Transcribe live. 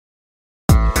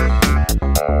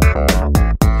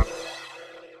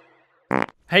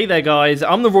Hey there guys,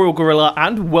 I'm TheRoyalGorilla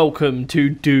and welcome to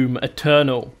Doom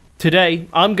Eternal. Today,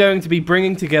 I'm going to be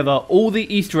bringing together all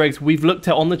the Easter eggs we've looked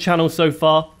at on the channel so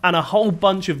far and a whole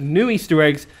bunch of new Easter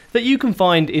eggs that you can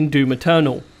find in Doom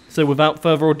Eternal. So without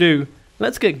further ado,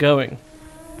 let's get going.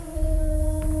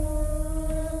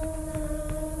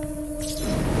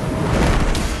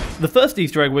 The first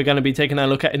Easter egg we're going to be taking a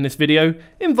look at in this video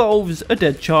involves a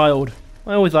dead child.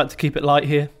 I always like to keep it light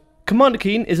here. Commander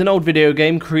Keen is an old video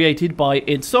game created by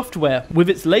id Software, with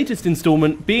its latest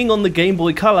installment being on the Game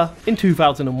Boy Color in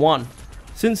 2001.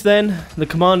 Since then, the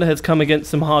Commander has come against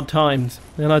some hard times,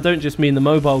 and I don't just mean the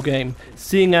mobile game,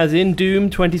 seeing as in Doom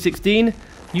 2016,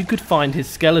 you could find his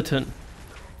skeleton.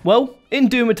 Well, in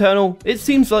Doom Eternal, it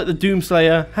seems like the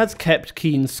Doomslayer has kept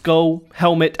Keen's skull,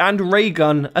 helmet and ray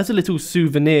gun as a little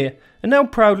souvenir, and now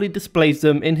proudly displays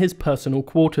them in his personal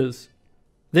quarters.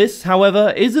 This,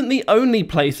 however, isn't the only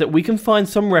place that we can find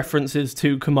some references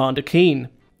to Commander Keen.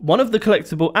 One of the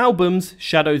collectible albums,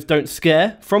 Shadows Don't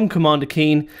Scare, from Commander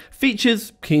Keen,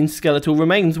 features Keen's skeletal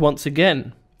remains once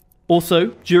again. Also,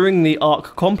 during the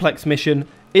Ark Complex mission,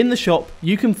 in the shop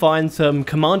you can find some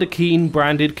Commander Keen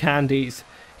branded candies.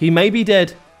 He may be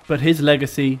dead, but his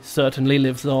legacy certainly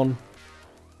lives on.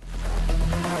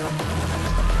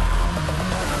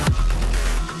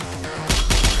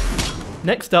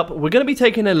 Next up, we're going to be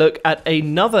taking a look at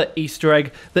another Easter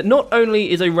egg that not only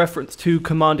is a reference to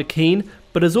Commander Keen,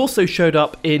 but has also showed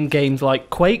up in games like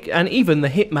Quake and even the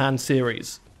Hitman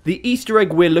series. The Easter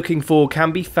egg we're looking for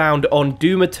can be found on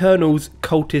Doom Eternal's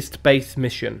Cultist base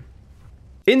mission.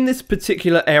 In this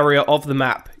particular area of the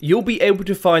map, you'll be able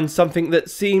to find something that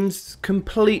seems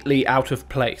completely out of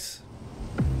place.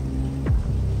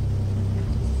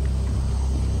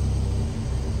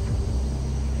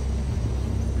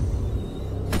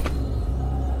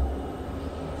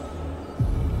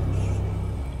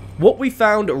 What we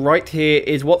found right here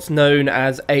is what's known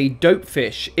as a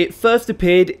dopefish. It first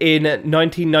appeared in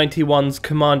 1991's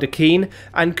Commander Keen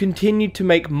and continued to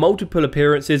make multiple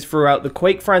appearances throughout the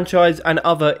Quake franchise and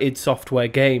other id Software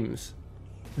games.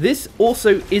 This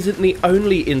also isn't the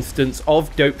only instance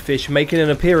of dopefish making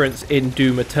an appearance in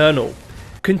Doom Eternal.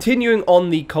 Continuing on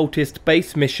the Cultist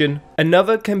base mission,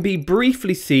 another can be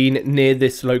briefly seen near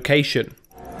this location.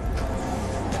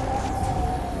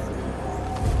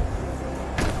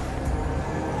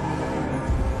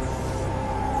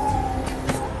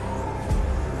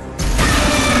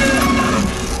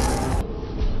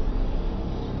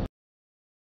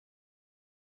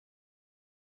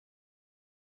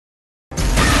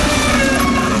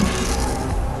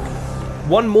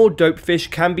 One more dopefish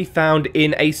can be found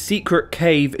in a secret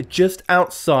cave just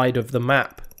outside of the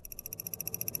map.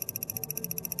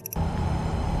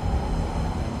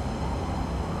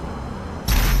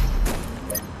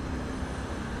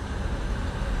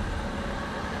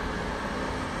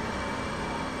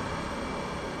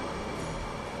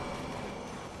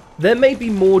 There may be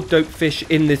more dopefish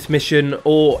in this mission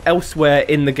or elsewhere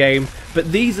in the game,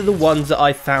 but these are the ones that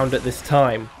I found at this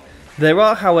time. There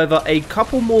are, however, a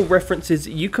couple more references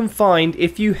you can find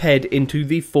if you head into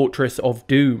the Fortress of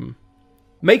Doom.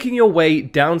 Making your way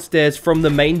downstairs from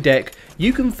the main deck,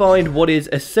 you can find what is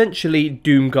essentially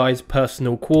Doom Guy's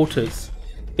personal quarters.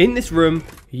 In this room,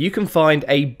 you can find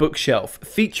a bookshelf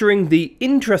featuring the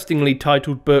interestingly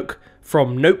titled book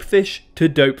From Nopefish to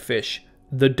Dopefish,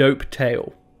 The Dope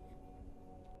Tale.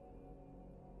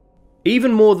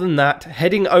 Even more than that,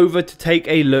 heading over to take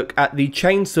a look at the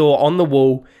chainsaw on the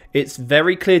wall, it's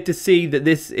very clear to see that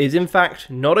this is in fact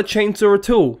not a chainsaw at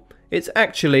all, it's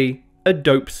actually a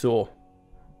dope saw.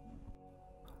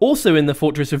 Also in the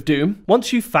Fortress of Doom,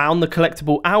 once you've found the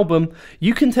collectible album,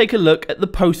 you can take a look at the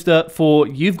poster for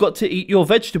You've Got to Eat Your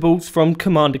Vegetables from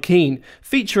Commander Keen,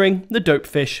 featuring the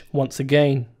dopefish once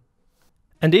again.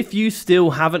 And if you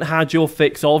still haven't had your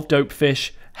fix of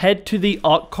dopefish, head to the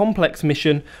Ark Complex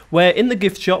mission, where in the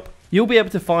gift shop, you'll be able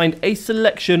to find a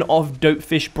selection of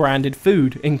dopefish branded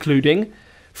food, including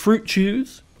fruit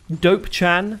chews, dope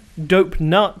chan, dope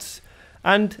nuts,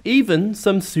 and even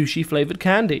some sushi flavored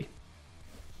candy.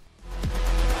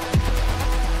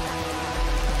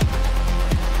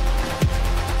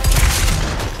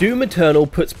 Doom Eternal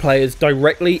puts players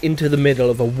directly into the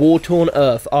middle of a war-torn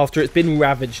Earth after it's been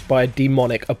ravaged by a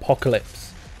demonic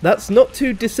apocalypse. That's not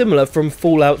too dissimilar from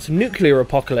Fallout's nuclear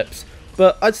apocalypse,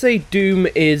 but I'd say Doom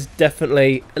is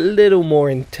definitely a little more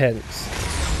intense.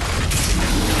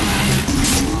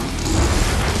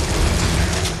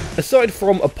 Aside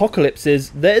from apocalypses,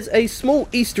 there's a small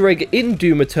Easter egg in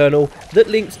Doom Eternal that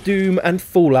links Doom and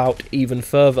Fallout even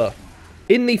further.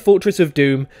 In the Fortress of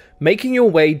Doom, making your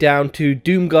way down to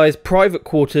Doomguy's private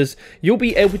quarters, you'll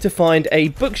be able to find a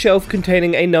bookshelf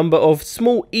containing a number of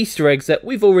small Easter eggs that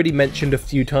we've already mentioned a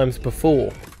few times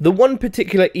before. The one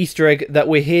particular Easter egg that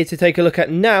we're here to take a look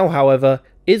at now, however,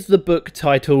 is the book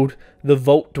titled The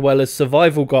Vault Dweller's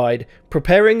Survival Guide,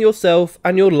 preparing yourself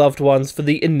and your loved ones for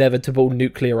the inevitable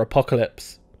nuclear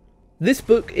apocalypse. This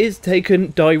book is taken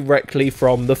directly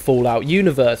from the Fallout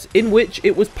universe, in which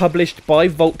it was published by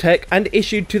Vault-Tec and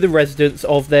issued to the residents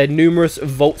of their numerous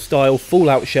Vault-style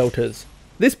Fallout shelters.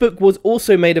 This book was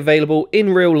also made available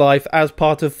in real life as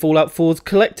part of Fallout 4's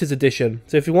Collector's Edition,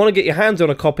 so if you want to get your hands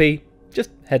on a copy, just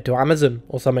head to Amazon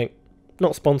or something.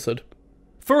 Not sponsored.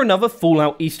 For another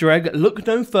Fallout Easter egg, look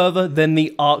no further than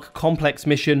the Ark Complex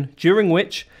mission, during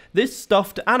which this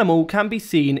stuffed animal can be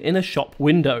seen in a shop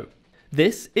window.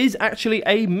 This is actually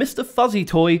a Mr. Fuzzy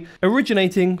toy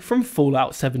originating from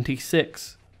Fallout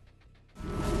 76.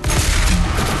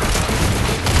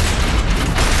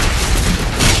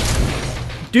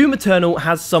 Doom Eternal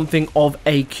has something of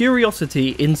a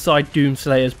curiosity inside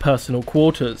Doomslayer's personal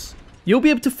quarters. You'll be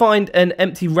able to find an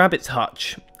empty rabbit's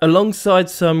hutch, alongside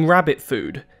some rabbit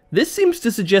food. This seems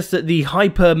to suggest that the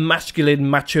hyper-masculine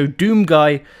macho Doom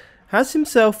guy has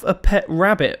himself a pet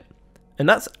rabbit, and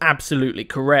that's absolutely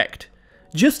correct.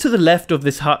 Just to the left of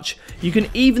this hutch, you can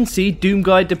even see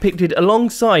Doomguy depicted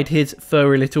alongside his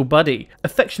furry little buddy,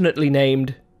 affectionately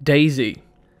named Daisy.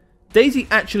 Daisy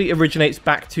actually originates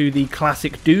back to the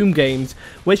classic Doom games,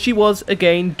 where she was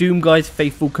again Doomguy's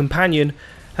faithful companion.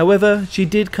 However, she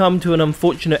did come to an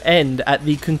unfortunate end at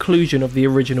the conclusion of the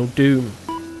original Doom.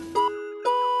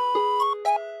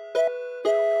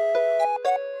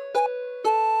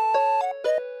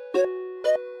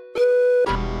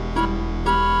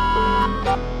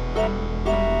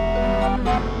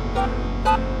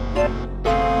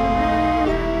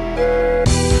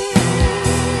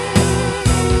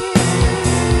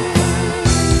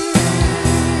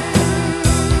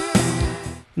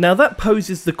 Now that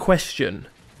poses the question,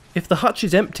 if the hutch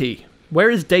is empty, where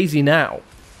is Daisy now?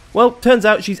 Well, turns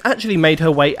out she's actually made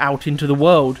her way out into the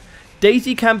world.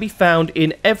 Daisy can be found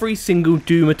in every single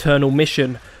Doom Eternal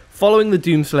mission, following the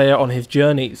Doomslayer on his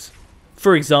journeys.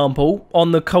 For example,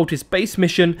 on the Cultist base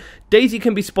mission, Daisy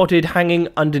can be spotted hanging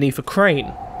underneath a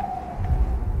crane.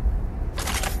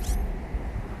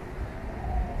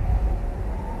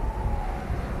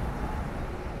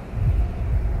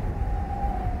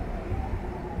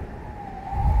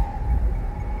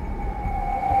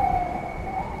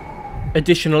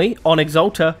 Additionally, on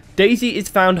Exalta, Daisy is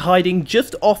found hiding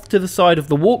just off to the side of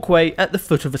the walkway at the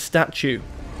foot of a statue.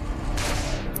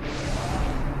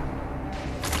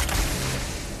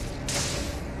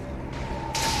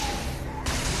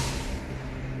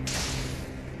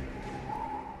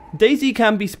 Daisy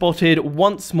can be spotted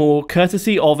once more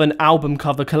courtesy of an album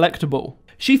cover collectible.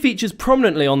 She features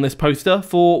prominently on this poster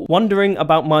for Wondering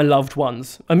About My Loved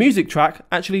Ones, a music track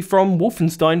actually from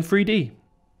Wolfenstein 3D.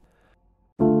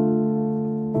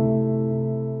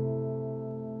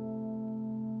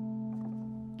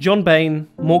 John Bain,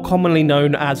 more commonly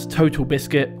known as Total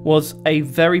Biscuit, was a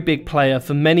very big player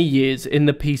for many years in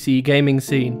the PC gaming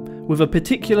scene, with a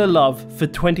particular love for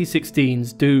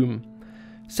 2016's Doom.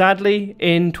 Sadly,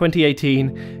 in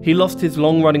 2018, he lost his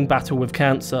long-running battle with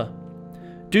cancer.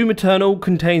 Doom Eternal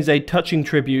contains a touching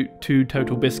tribute to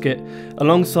Total Biscuit,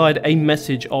 alongside a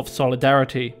message of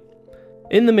solidarity.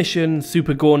 In the mission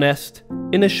Super Gore Nest,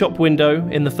 in a shop window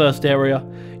in the first area,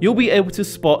 you'll be able to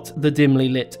spot the dimly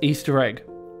lit Easter egg.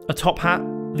 A top hat,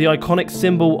 the iconic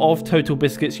symbol of Total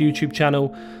Biscuit's YouTube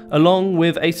channel, along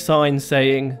with a sign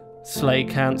saying, "Slay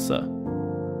Cancer."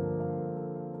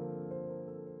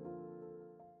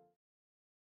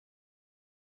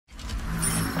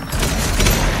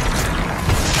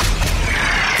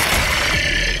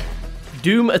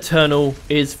 Doom Eternal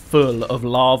is full of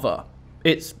lava.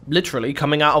 It's literally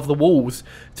coming out of the walls.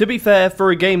 To be fair,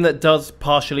 for a game that does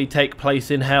partially take place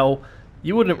in hell,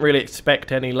 you wouldn't really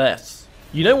expect any less.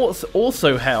 You know what's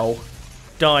also hell?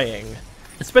 Dying.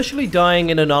 Especially dying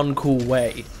in an uncool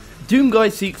way.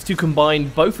 Doomguy seeks to combine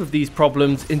both of these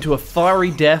problems into a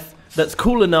fiery death that's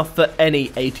cool enough for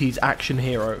any 80s action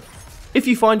hero. If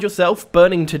you find yourself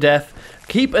burning to death,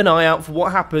 keep an eye out for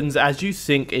what happens as you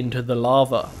sink into the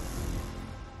lava.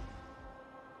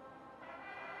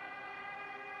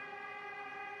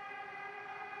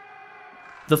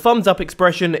 The thumbs up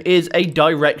expression is a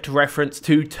direct reference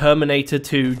to Terminator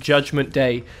 2 Judgment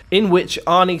Day, in which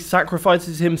Arnie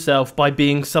sacrifices himself by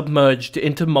being submerged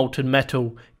into molten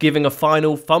metal, giving a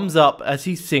final thumbs up as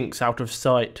he sinks out of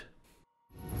sight.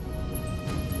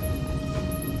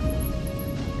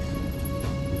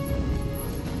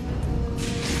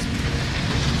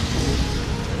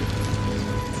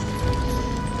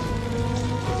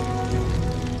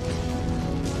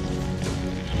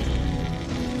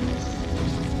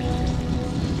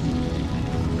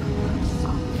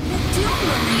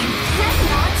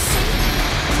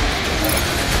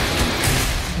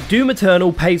 Doom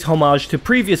Eternal pays homage to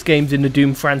previous games in the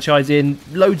Doom franchise in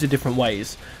loads of different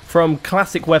ways, from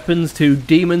classic weapons to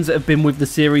demons that have been with the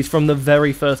series from the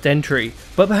very first entry,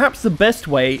 but perhaps the best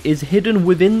way is hidden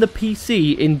within the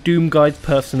PC in Doom Guy's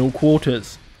personal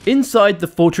quarters. Inside the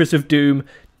Fortress of Doom,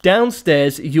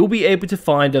 downstairs you'll be able to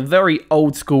find a very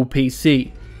old school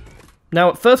PC. Now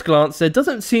at first glance there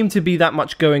doesn't seem to be that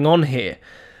much going on here,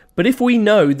 but if we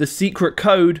know the secret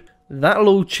code, that'll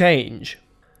all change.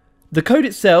 The code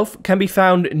itself can be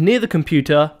found near the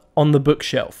computer on the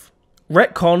bookshelf.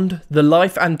 Retconned, the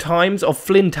life and times of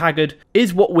Flynn Taggart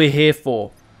is what we're here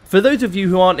for. For those of you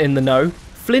who aren't in the know,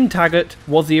 Flynn Taggart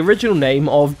was the original name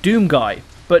of Doom Guy,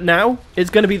 but now it's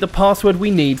going to be the password we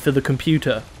need for the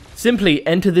computer. Simply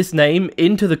enter this name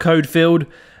into the code field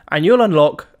and you'll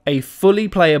unlock a fully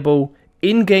playable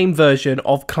in-game version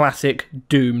of classic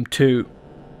Doom 2.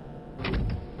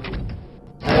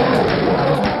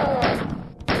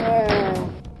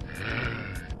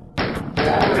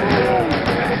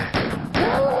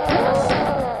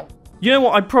 You know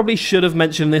what, I probably should have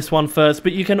mentioned this one first,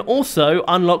 but you can also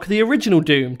unlock the original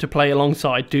Doom to play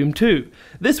alongside Doom 2.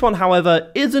 This one, however,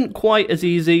 isn't quite as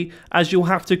easy, as you'll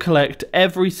have to collect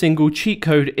every single cheat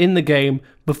code in the game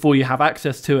before you have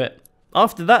access to it.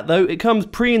 After that though, it comes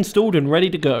pre-installed and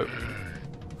ready to go.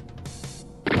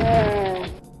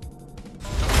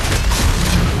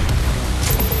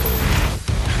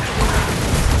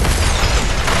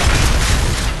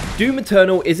 Doom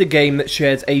Eternal is a game that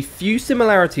shares a few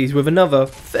similarities with another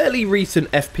fairly recent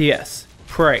FPS,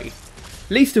 Prey,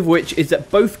 least of which is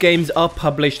that both games are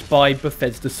published by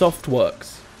Bethesda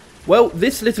Softworks. Well,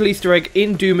 this little Easter egg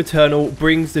in Doom Eternal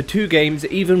brings the two games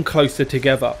even closer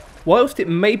together. Whilst it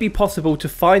may be possible to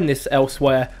find this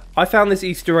elsewhere, I found this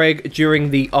Easter egg during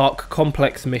the Ark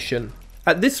Complex mission.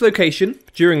 At this location,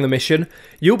 during the mission,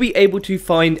 you'll be able to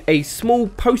find a small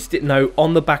post-it note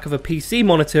on the back of a PC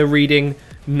monitor reading,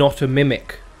 "Not a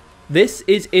mimic." This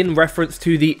is in reference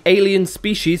to the alien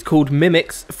species called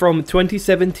mimics from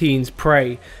 2017's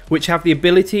Prey, which have the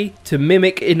ability to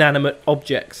mimic inanimate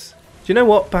objects. Do you know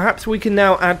what? Perhaps we can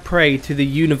now add Prey to the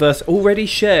universe already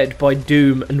shared by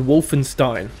Doom and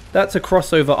Wolfenstein. That's a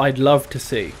crossover I'd love to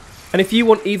see. And if you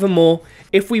want even more,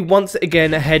 if we once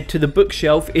again head to the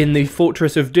bookshelf in the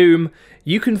Fortress of Doom,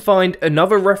 you can find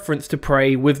another reference to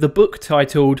Prey with the book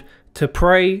titled To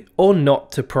Pray or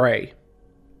Not to Pray.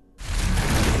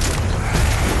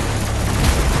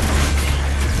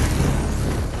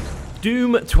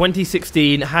 Doom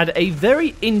 2016 had a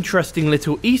very interesting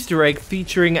little Easter egg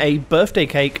featuring a birthday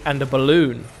cake and a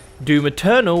balloon. Doom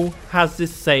Eternal has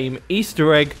this same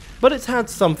Easter egg, but it's had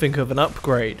something of an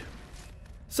upgrade.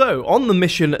 So, on the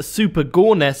mission Super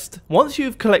Gore Nest, once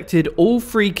you've collected all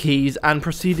 3 keys and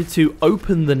proceeded to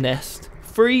open the nest,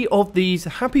 3 of these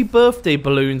happy birthday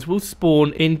balloons will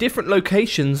spawn in different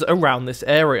locations around this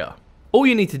area. All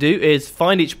you need to do is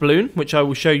find each balloon, which I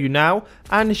will show you now,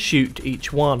 and shoot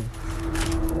each one.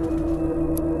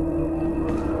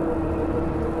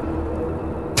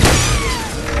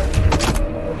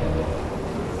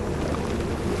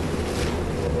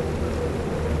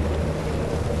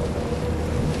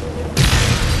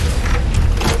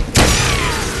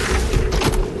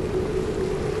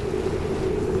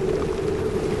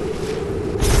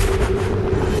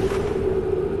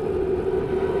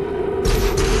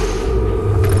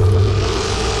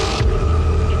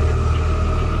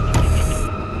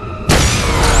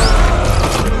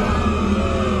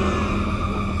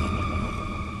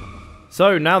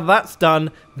 So now that's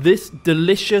done, this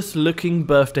delicious looking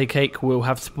birthday cake will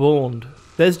have spawned.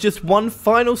 There's just one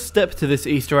final step to this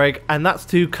Easter egg, and that's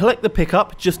to collect the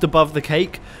pickup just above the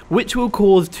cake, which will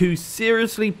cause 2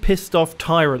 seriously pissed off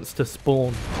tyrants to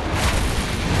spawn.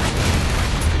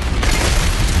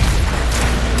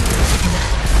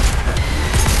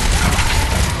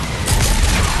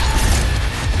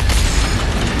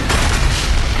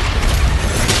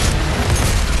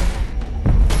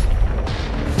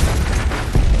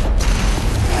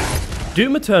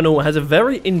 Doom Eternal has a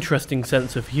very interesting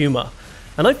sense of humour,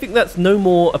 and I think that's no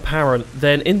more apparent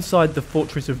than inside the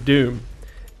Fortress of Doom.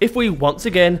 If we once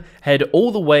again head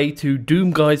all the way to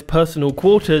Doom Guy's personal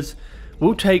quarters,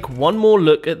 we'll take one more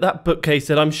look at that bookcase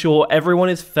that I'm sure everyone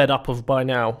is fed up of by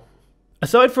now.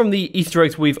 Aside from the Easter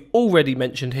eggs we've already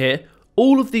mentioned here,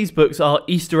 all of these books are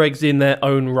Easter eggs in their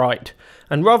own right,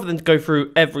 and rather than go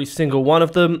through every single one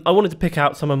of them, I wanted to pick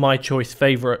out some of my choice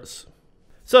favourites.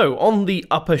 So, on the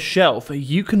upper shelf,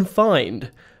 you can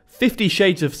find 50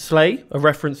 Shades of Slay, a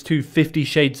reference to 50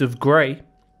 Shades of Grey,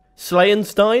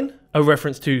 Slayenstein, a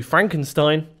reference to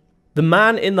Frankenstein, The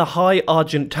Man in the High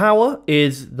Argent Tower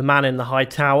is The Man in the High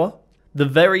Tower, The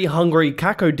Very Hungry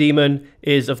Cacodemon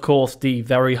is, of course, the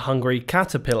Very Hungry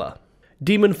Caterpillar.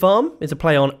 Demon Farm is a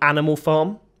play on Animal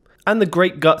Farm. And the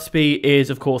Great Gatsby is,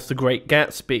 of course, the Great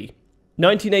Gatsby.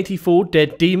 1984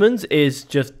 Dead Demons is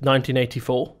just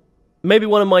 1984. Maybe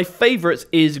one of my favourites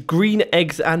is Green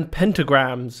Eggs and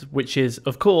Pentagrams, which is,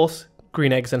 of course,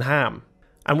 Green Eggs and Ham.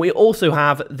 And we also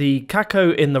have the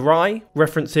Caco in the Rye,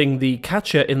 referencing the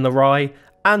Catcher in the Rye,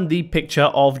 and the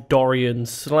picture of Dorian's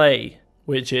sleigh,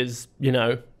 which is, you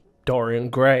know, Dorian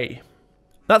Gray.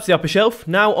 That's the upper shelf.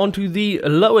 Now onto the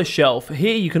lower shelf.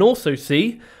 Here you can also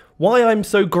see Why I'm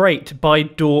So Great by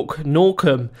Dork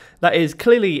Norcom. That is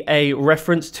clearly a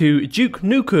reference to Duke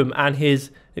Nukem and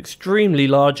his extremely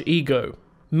large ego.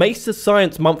 Mesa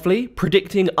Science Monthly,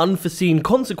 Predicting Unforeseen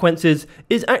Consequences,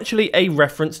 is actually a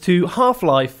reference to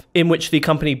Half-Life, in which the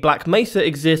company Black Mesa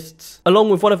exists, along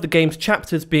with one of the game's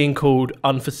chapters being called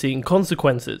Unforeseen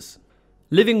Consequences.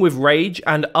 Living with Rage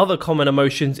and Other Common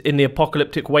Emotions in the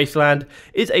Apocalyptic Wasteland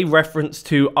is a reference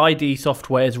to ID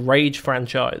Software's Rage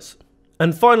franchise.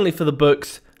 And finally for the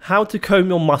books, How to Comb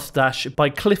Your Mustache by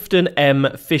Clifton M.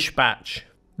 Fishbatch.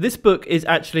 This book is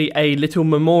actually a little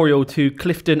memorial to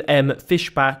Clifton M.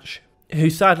 Fishbatch,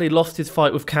 who sadly lost his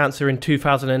fight with cancer in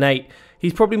 2008.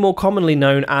 He's probably more commonly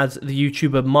known as the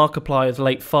YouTuber Markiplier's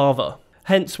late father,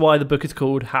 hence why the book is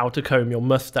called How to Comb Your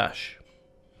Mustache.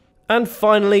 And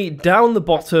finally, down the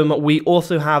bottom, we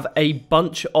also have a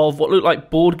bunch of what look like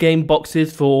board game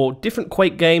boxes for different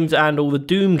Quake games and all the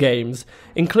Doom games,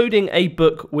 including a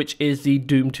book which is the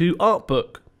Doom 2 art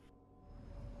book.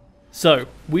 So,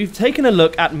 we've taken a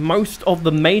look at most of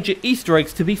the major Easter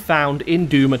eggs to be found in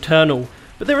Doom Eternal,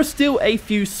 but there are still a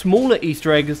few smaller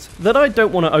Easter eggs that I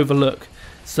don't want to overlook.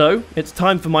 So, it's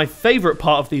time for my favourite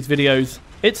part of these videos.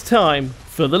 It's time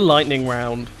for the lightning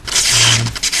round.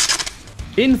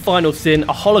 In Final Sin,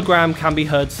 a hologram can be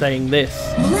heard saying this.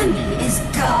 Lemmy is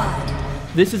God.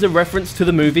 This is a reference to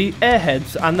the movie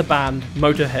Airheads and the band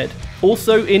Motorhead.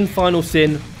 Also in Final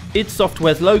Sin, id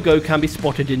Software's logo can be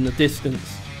spotted in the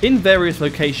distance. In various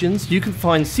locations, you can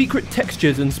find secret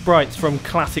textures and sprites from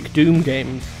classic Doom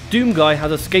games. Doom Guy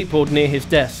has a skateboard near his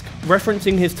desk,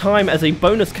 referencing his time as a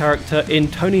bonus character in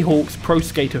Tony Hawk's Pro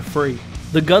Skater 3.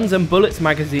 The Guns and Bullets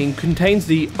magazine contains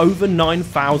the Over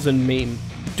 9000 meme.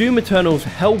 Doom Eternal's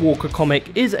Hellwalker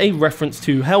comic is a reference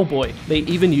to Hellboy, they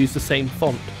even use the same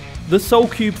font. The Soul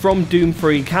Cube from Doom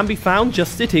 3 can be found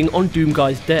just sitting on Doom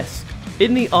Guy's desk.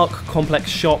 In the Ark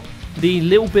Complex shop, the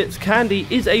Lil Bits candy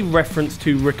is a reference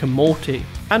to Rick and Morty.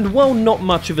 And while not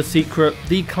much of a secret,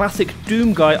 the classic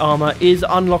Doom Guy armor is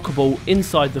unlockable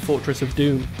inside the Fortress of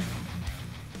Doom.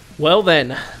 Well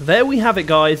then, there we have it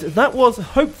guys, that was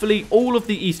hopefully all of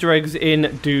the Easter eggs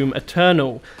in Doom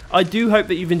Eternal. I do hope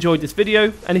that you've enjoyed this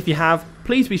video, and if you have,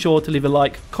 please be sure to leave a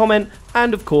like, comment,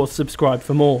 and of course subscribe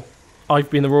for more. I've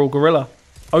been TheRoyalGorilla,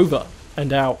 over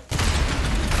and out.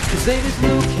 His name is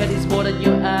Luke and he's more than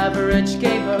your average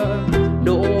gamer.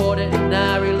 No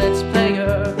ordinary let's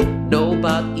player. Know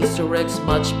about Easter eggs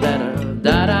much better.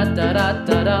 Da da da da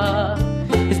da da.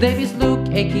 His name is Luke,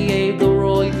 aka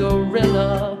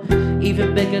TheRoyalGorilla.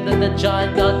 Even bigger than the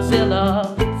giant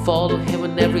Godzilla. Follow him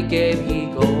in every game he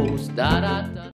goes. Da da da.